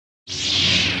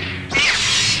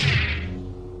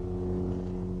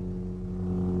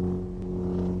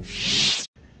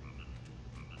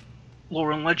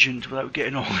lore and legend without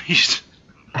getting all these?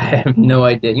 I have no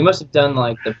idea. You must have done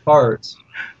like the parts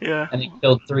Yeah. and then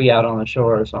killed 3 out on the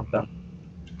shore or something.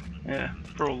 Yeah,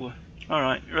 probably.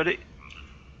 Alright, ready?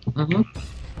 Mm-hmm.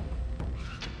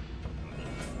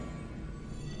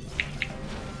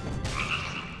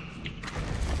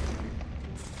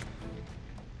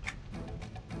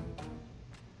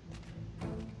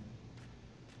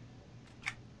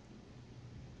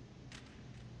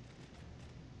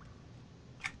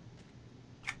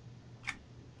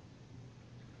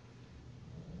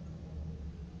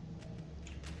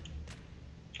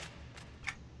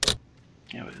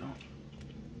 Here we go.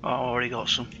 Oh, I already got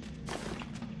some.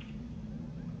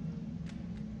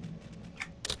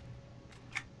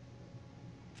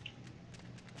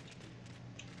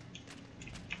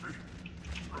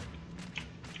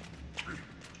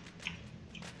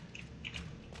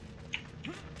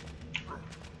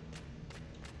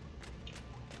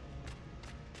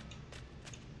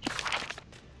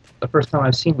 The first time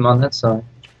I've seen him on that side.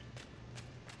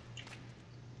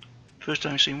 First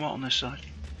time you've seen what on this side?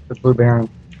 The Blue Baron.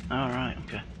 Alright,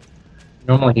 okay.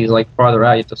 Normally he's like farther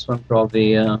out, you have to swim through all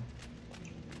the Oh,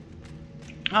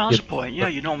 that's the point. Yeah,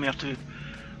 you normally have to...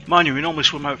 Mind you, we normally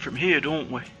swim out from here, don't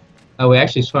we? Oh, we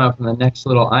actually swim out from the next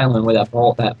little island where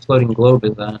that floating globe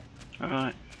is at.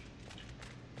 Alright.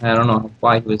 I don't know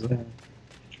why he was there. I'm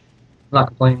not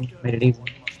complaining, made it easy.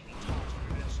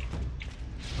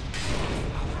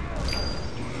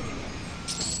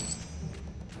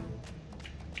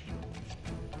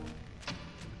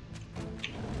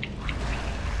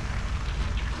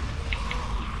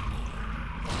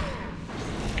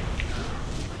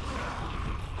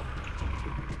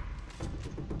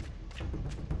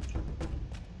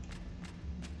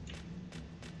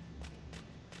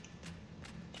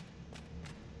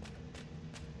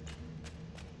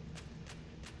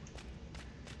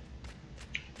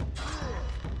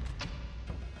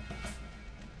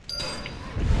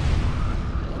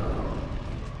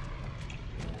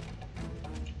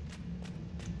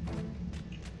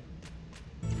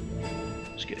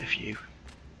 Let's get a few.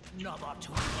 Another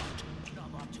too got.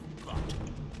 Another too got.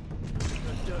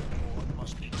 The dirt board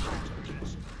must be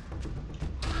counted.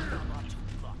 Another too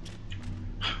got.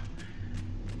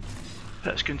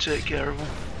 Pets can take care of them.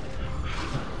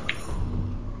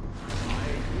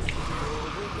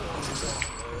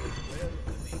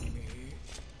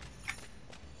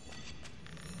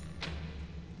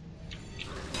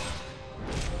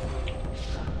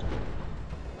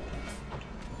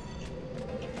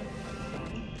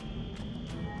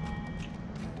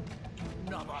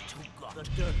 Another too got. The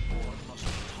dirt board must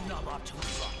be another too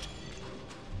got.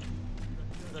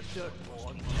 The dirt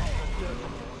board. The dirt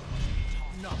board.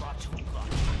 Another too got.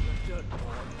 The dirt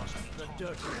board must be. The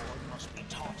dirt board must be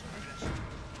taught.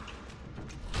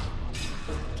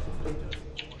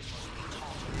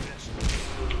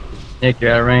 Nick,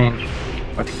 you're out of range.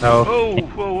 Watch your health. Oh,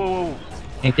 whoa, whoa,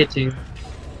 Can't get to you. whoa.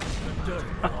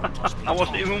 I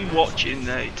wasn't even watching,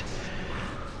 Nate.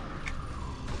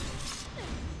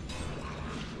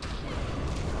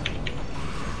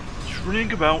 Just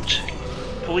running about,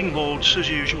 pulling loads as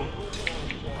usual.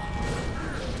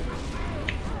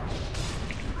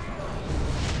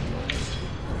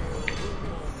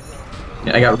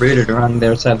 Yeah, I got rooted around the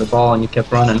other side of the ball and you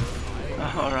kept running.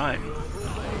 Alright.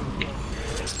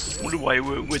 Wonder why you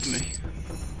weren't with me.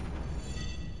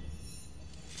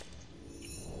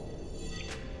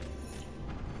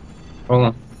 Hold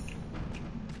on.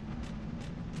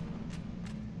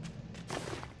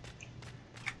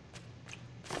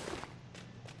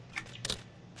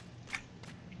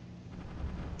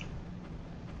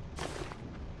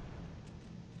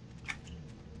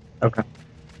 Okay.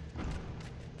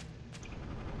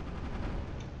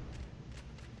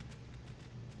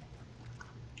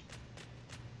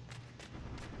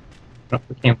 Oh,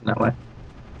 we're camping that way.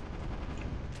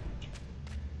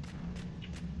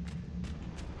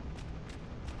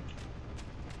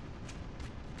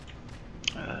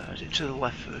 Is it to the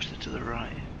left first or to the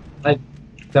right? I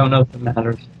don't know if it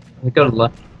matters. We go to the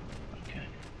left.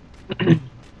 Okay.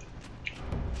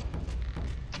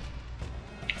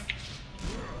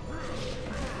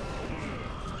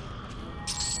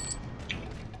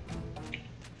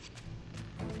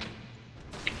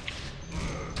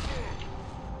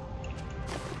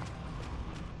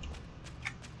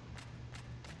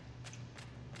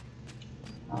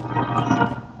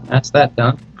 That's that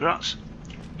done. Grats.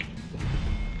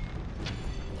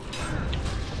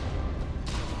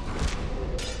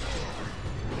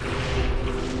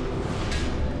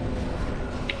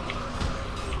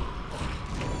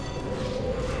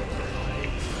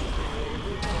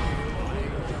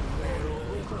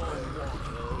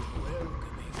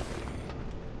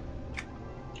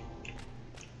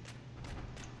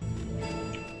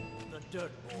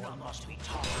 dirtborn must be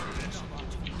tolerated.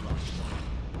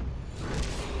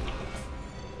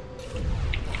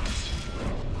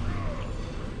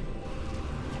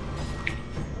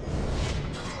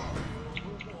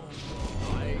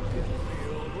 I can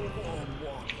feel the warm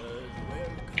waters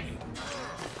welcoming me.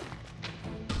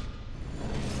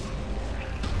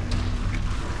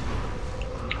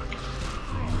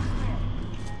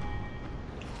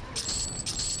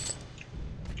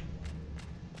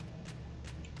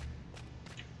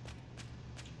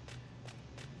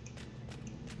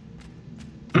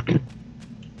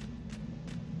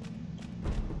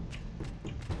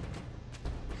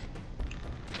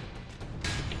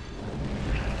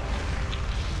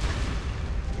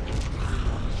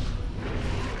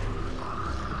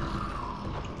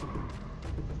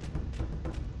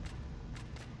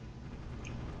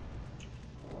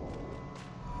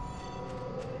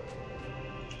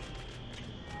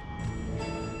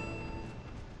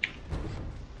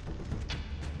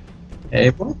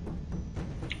 April?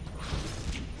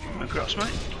 Congrats, mate.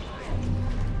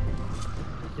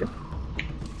 Yep.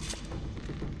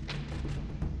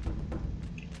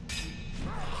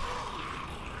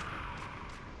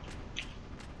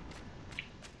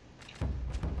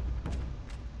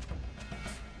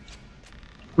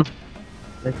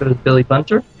 There goes Billy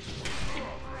Puncher.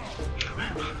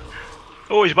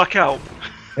 Oh, he's back out.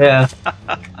 Yeah.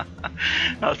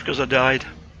 That's because I died.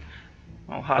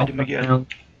 I'll hide him again. Down.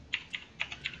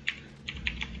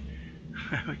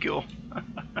 There we go.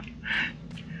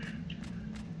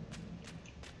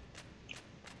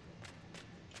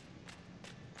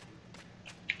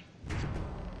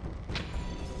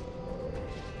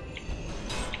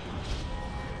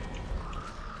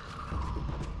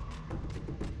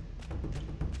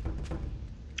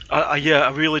 Yeah,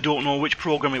 I really don't know which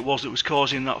program it was that was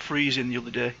causing that freezing the other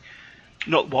day.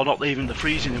 Not even the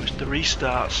freezing, it was the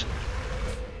restarts.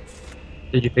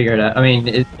 Did you figure it out? I mean,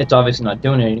 it's obviously not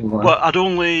doing it anymore. Well, I'd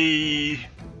only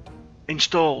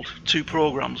installed 2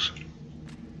 programs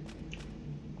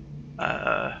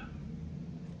when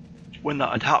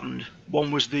that had happened.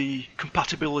 One was the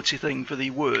compatibility thing for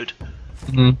the Word,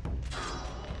 Mm-hmm.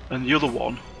 and the other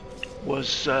one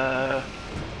was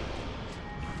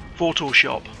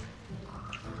Photoshop,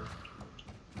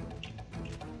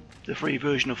 the free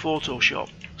version of Photoshop.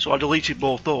 So I deleted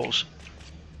both those,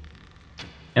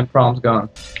 And problem's gone.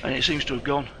 and it seems to have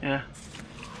gone. Yeah.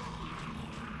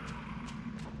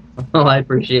 Well, I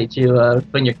appreciate you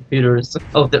putting your computer so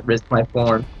at risk my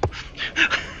form.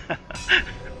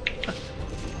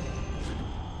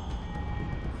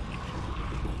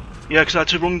 Yeah, because I had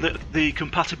to run the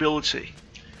compatibility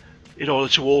in order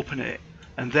to open it,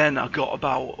 and then I got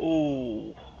about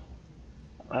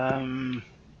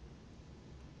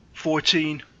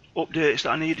 14 updates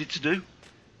that I needed to do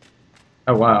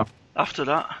Oh wow. after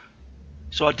that.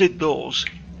 So I did those,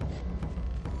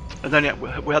 and then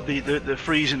we had the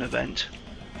freezing event,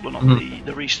 well not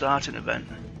the restarting event.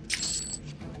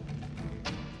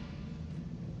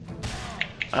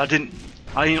 And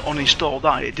I uninstalled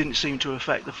that. It didn't seem to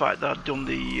affect the fact that I'd done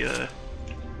the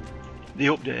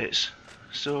updates.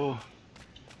 So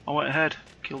I went ahead,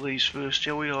 kill these first,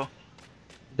 shall we? Or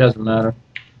Doesn't matter.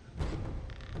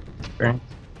 Experience.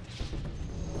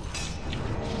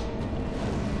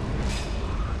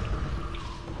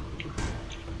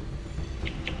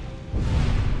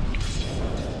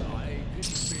 I can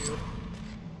feel.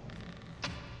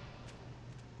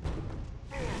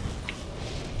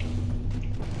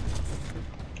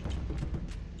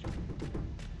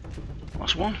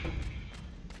 last one.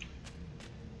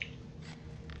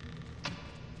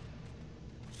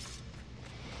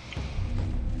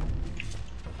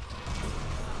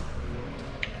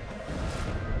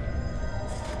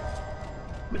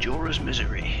 Majora's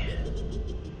Misery.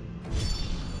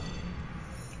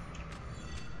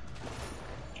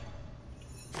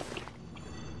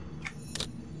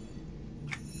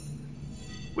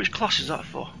 Which class is that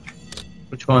for?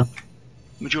 Which one?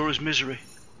 Majora's Misery.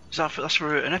 Is that that's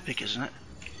for an epic, isn't it?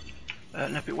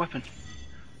 An epic weapon.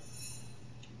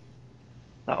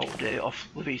 That'll update it off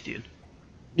Leviathan.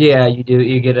 Yeah, you do.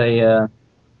 You get a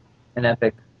an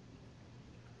epic.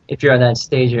 If you're on that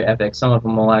stage, you're epic. Some of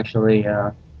them will actually.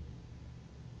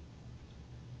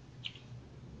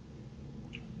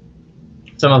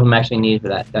 Some of them actually need for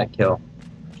that kill.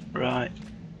 Right.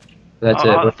 That's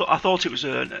I thought it was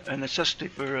a necessity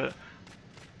for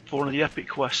one of the epic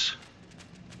quests.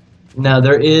 No,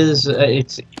 there is.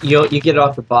 You get it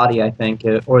off the body, I think,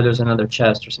 or there's another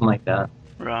chest or something like that.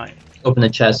 Right. Open the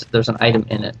chest. There's an item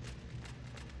in it.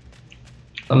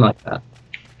 Something like that.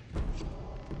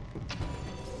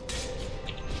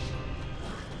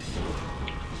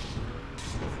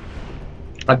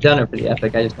 I've done it for the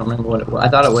epic. I just don't remember what it was. I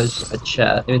thought it was a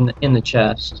chest in the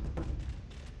chest.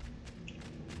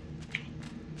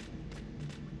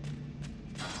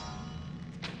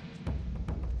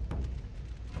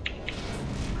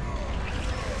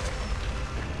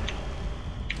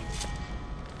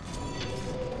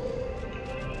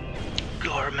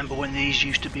 God, I remember when these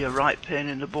used to be a right pain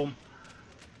in the bum.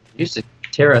 It used to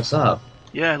tear us up.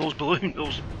 Yeah, those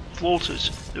those floaters,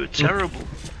 they were terrible.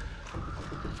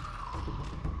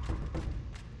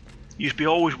 You used to be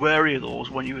always wary of those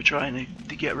when you were trying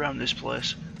to get around this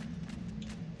place.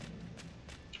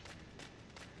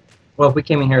 Well, if we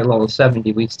came in here at level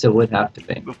 70, we still would have to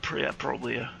be. But yeah,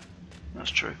 probably, yeah. That's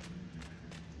true.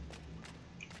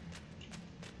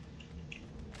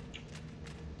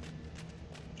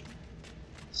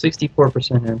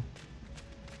 $64% here.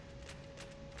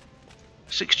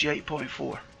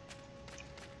 68.4.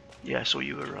 Yeah, so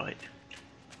you were right.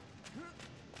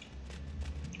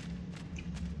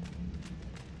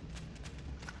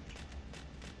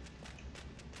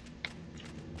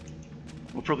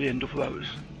 We'll probably end up about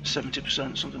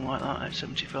 70%, something like that, at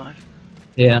 75.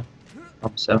 Yeah,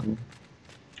 I'm 70.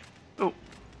 Oh,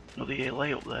 another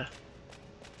ELA up there.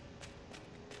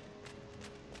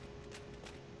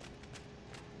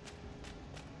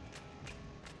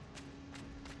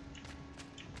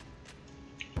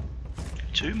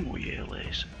 Two more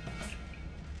ELAs.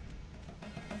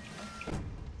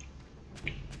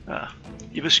 Ah,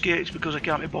 you've escaped because I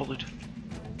can't be bothered.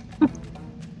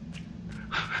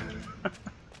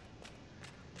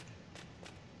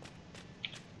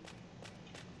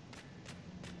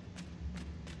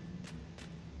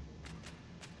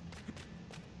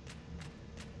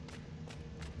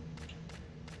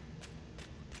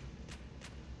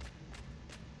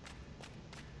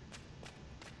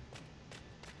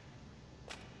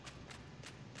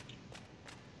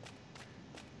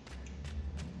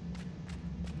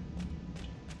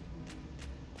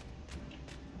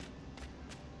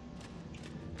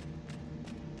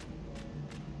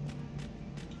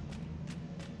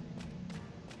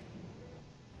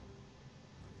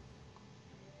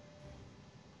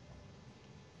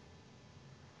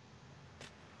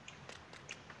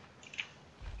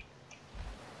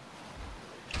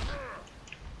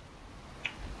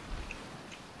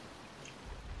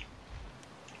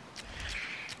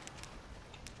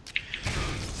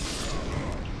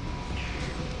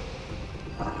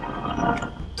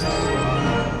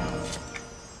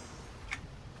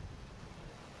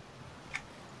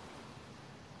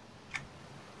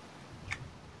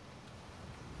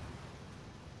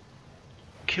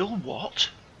 Kill what?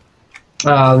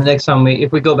 The next time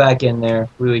if we go back in there,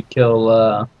 we would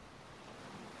kill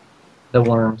the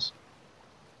worms.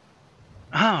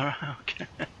 Oh, right, okay.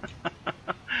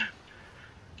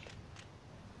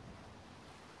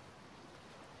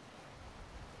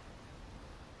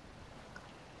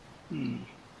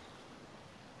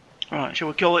 Right, shall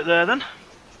we call it there then?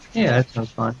 Yeah, that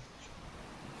sounds fine.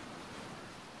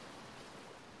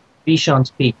 Vishon's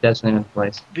Peak, that's the name of the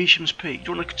place. Visham's Peak.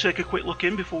 Do you want to take a quick look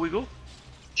in before we go?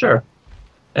 Sure.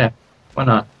 Yeah, why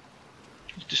not?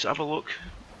 Just have a look.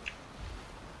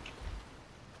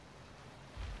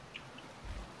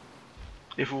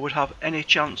 If we would have any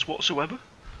chance whatsoever.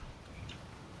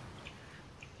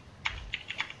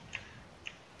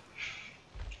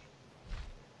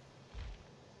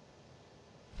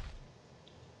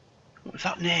 What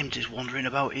that named is wandering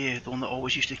about here, the one that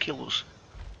always used to kill us.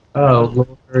 Oh,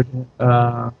 Lord,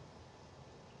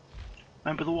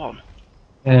 Remember the one?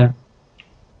 yeah.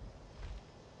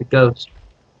 The ghost.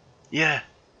 Yeah.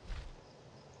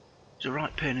 It's a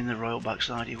right pain in the royal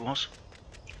backside he was.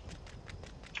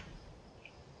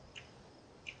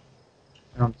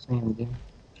 I don't see him, dude.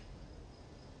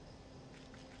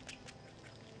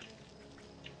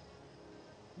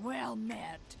 Well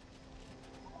met.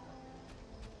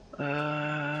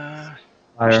 Fire.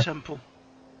 Which temple?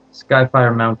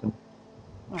 Skyfire Mountain.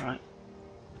 Alright.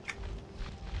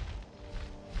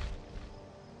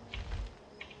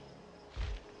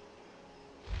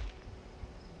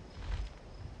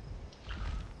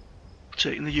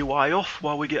 Taking the UI off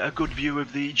while we get a good view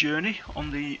of the journey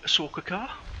on the Ahsoka car.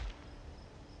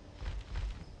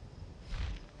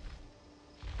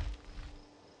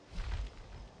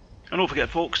 And don't forget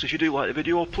folks, if you do like the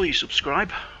video, please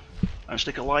subscribe and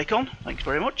stick a like on. Thanks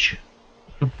very much.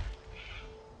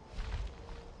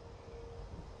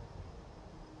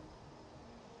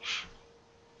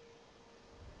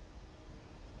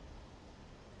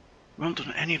 We haven't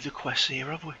done any of the quests here,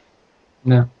 have we?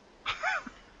 No.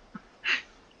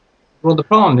 Well, the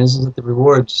problem is that the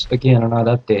rewards, again, are not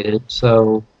updated,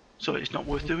 so... So it's not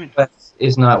worth doing. Quest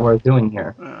is not worth doing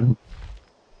here.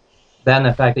 That and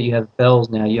the fact that you have bells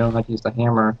now, you don't have to use the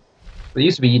hammer. It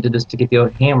used to be you did this to get the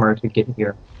old hammer to get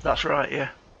here, That's right, yeah.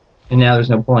 and now there's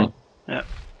no point. Yeah.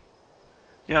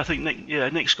 Yeah, I think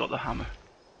Nick's got the hammer.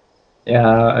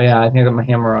 Yeah, I think I got my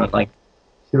hammer on like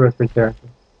 2 or 3 characters.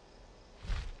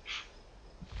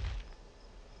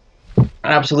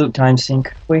 Absolute time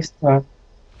sink. Waste of time.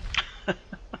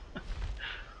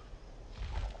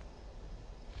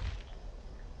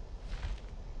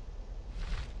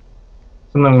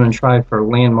 Something I'm going to try for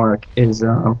landmark is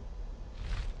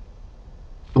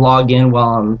log in while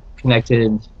I'm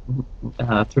connected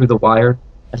through the wire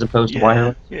as opposed to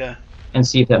wireless, Yeah. and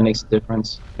see if that makes a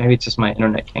difference. Maybe it's just my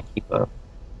internet can't keep up.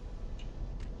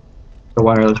 The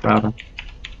wireless router.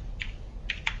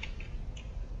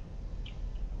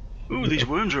 Ooh, these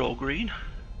worms are all green.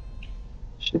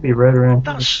 Should be red around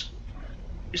here.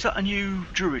 Is that a new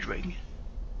druid ring?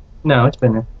 No, it's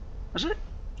been there. Is it?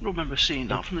 I don't remember seeing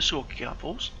that from the Soaker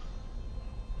Capsules.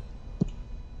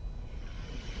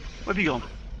 Where have you gone?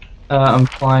 I'm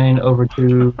flying over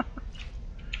to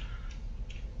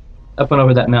up and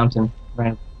over that mountain,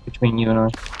 right between you and I.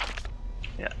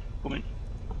 Yeah, come in.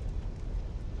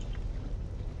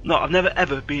 No, I've never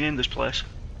ever been in this place.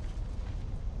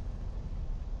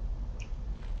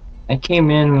 I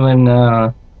came in when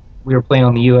we were playing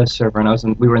on the US server,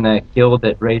 and we were in that guild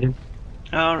that raided.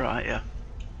 Alright, yeah.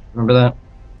 Remember that?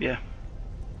 Yeah.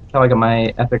 That's how I got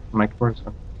my epic for my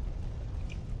torso.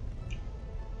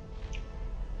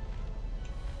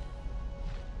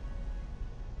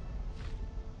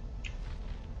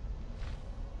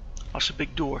 That's a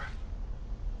big door.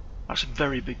 That's a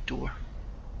very big door.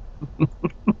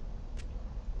 Are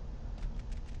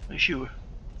you sure?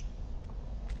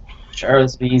 Sure,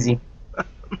 this will be easy.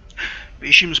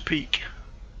 Isham's Peak.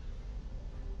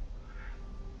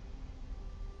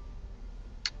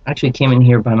 I actually came in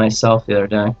here by myself the other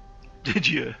day. Did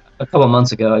you? A couple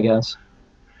months ago, I guess.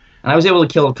 And I was able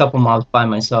to kill a couple mobs by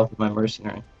myself with my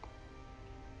mercenary.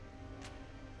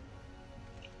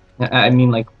 I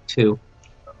mean, like 2.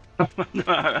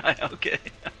 Alright, okay.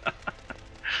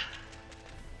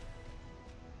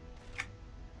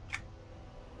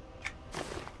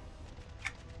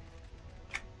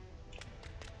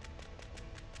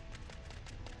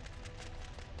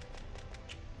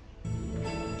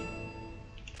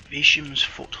 Isham's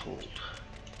Foothold.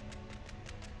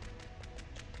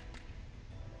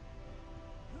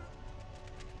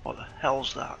 What the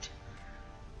hell's that?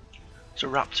 It's a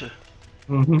raptor.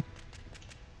 Mm-hmm.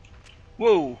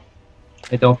 Whoa!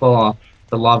 Hey, don't fall off.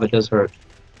 The lava does hurt.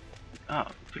 Ah,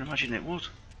 I can imagine it would.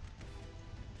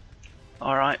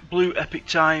 Alright, blue epic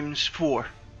times 4.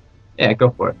 Yeah, go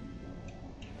for it.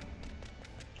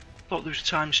 Thought there was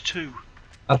times 2.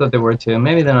 I thought there were 2.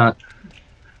 Maybe they're not.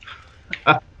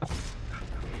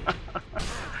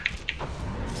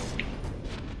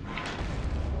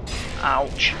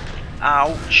 Ouch.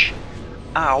 Ouch.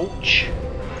 Ouch.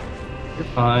 You're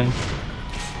fine.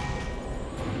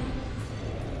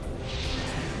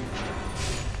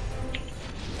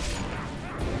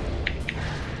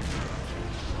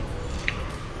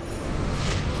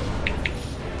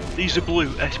 These are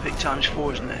blue epic times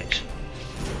 4s next.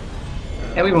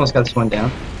 Yeah, we almost got this one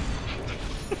down.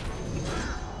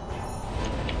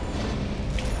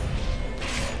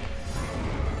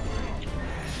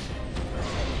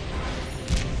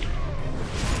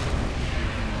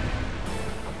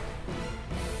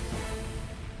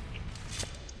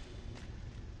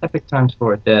 Epic times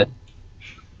 4 dead.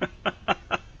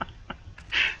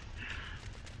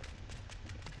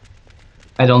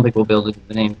 I don't think we'll be able to do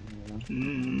the name.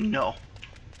 No.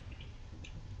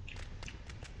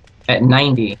 At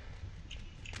 90,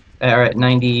 or at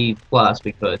 90 plus,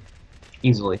 we could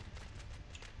easily.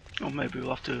 Or maybe we'll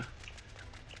have to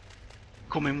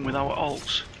come in with our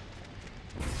alts.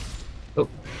 Oh,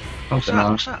 What's something that?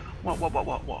 on. What's that?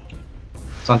 What?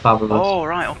 It's on top of us. Oh,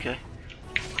 right, okay.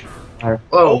 Whoa!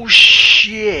 Oh,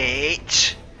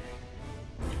 shit!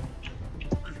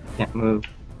 Can't move.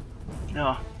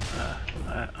 No,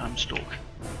 I'm stuck.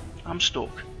 I'm stuck.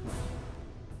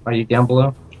 Are you down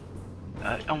below?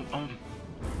 I'm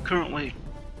currently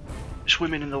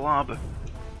swimming in the lava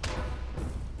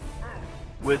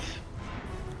with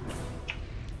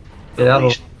Get at out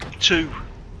least 2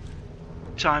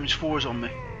 times 4s on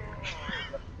me.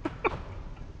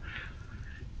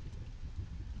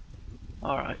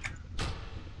 Alright.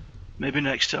 Maybe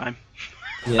next time.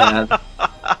 Yeah.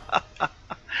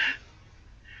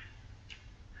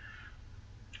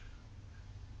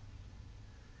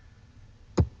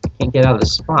 Can't get out of the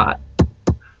spot.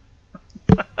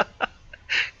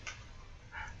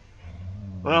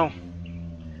 Well,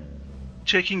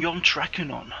 taking on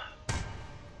Tracking on.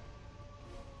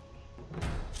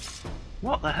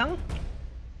 What the hell?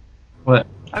 What?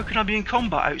 How can I be in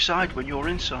combat outside when you're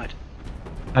inside?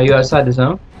 Are you outside the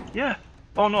zone? Yeah.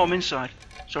 Oh no, I'm inside.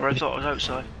 Sorry, I thought I was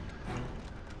outside.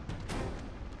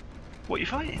 What are you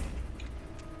fighting?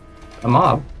 A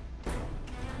mob.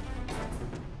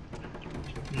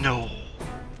 No.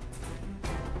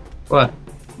 What?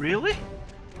 Really?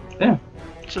 Yeah.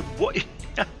 So what?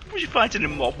 What are you fighting a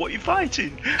mob? What are you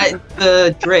fighting?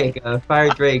 The Drake, Fire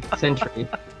Drake Sentry.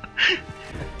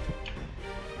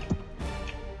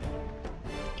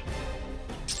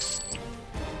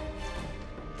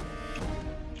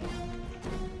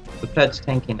 The pet's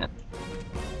tanking it.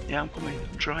 Yeah, I'm coming.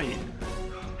 I'm trying.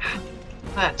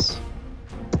 Nice.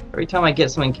 Every time I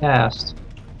get something cast,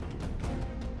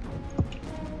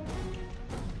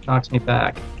 knocks me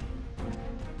back.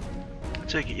 I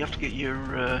take it you have to get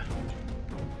your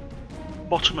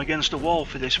bottom against the wall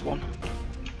for this one.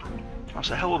 That's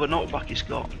a hell of a knockback he's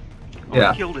got. Oh,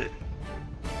 Yeah. he killed it.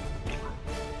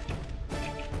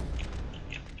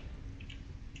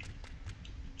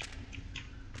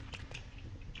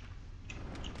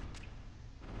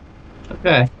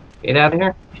 Okay, get out of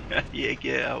here. Yeah,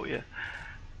 get out, yeah.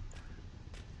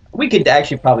 We could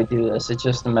actually probably do this. It's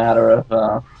just a matter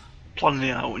of, Planning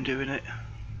it out and doing it.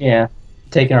 yeah,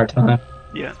 taking our time.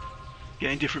 Yeah.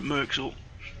 Getting different mercs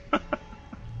up.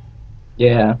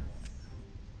 Yeah.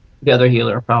 The other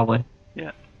healer, probably.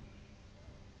 Yeah.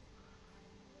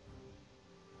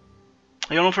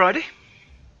 Are you on Friday?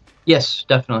 Yes,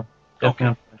 definitely. Okay.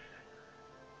 Definitely.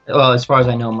 Well, as far as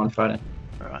I know, I'm on Friday.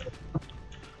 Alright.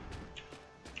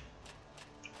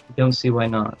 Don't see why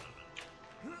not.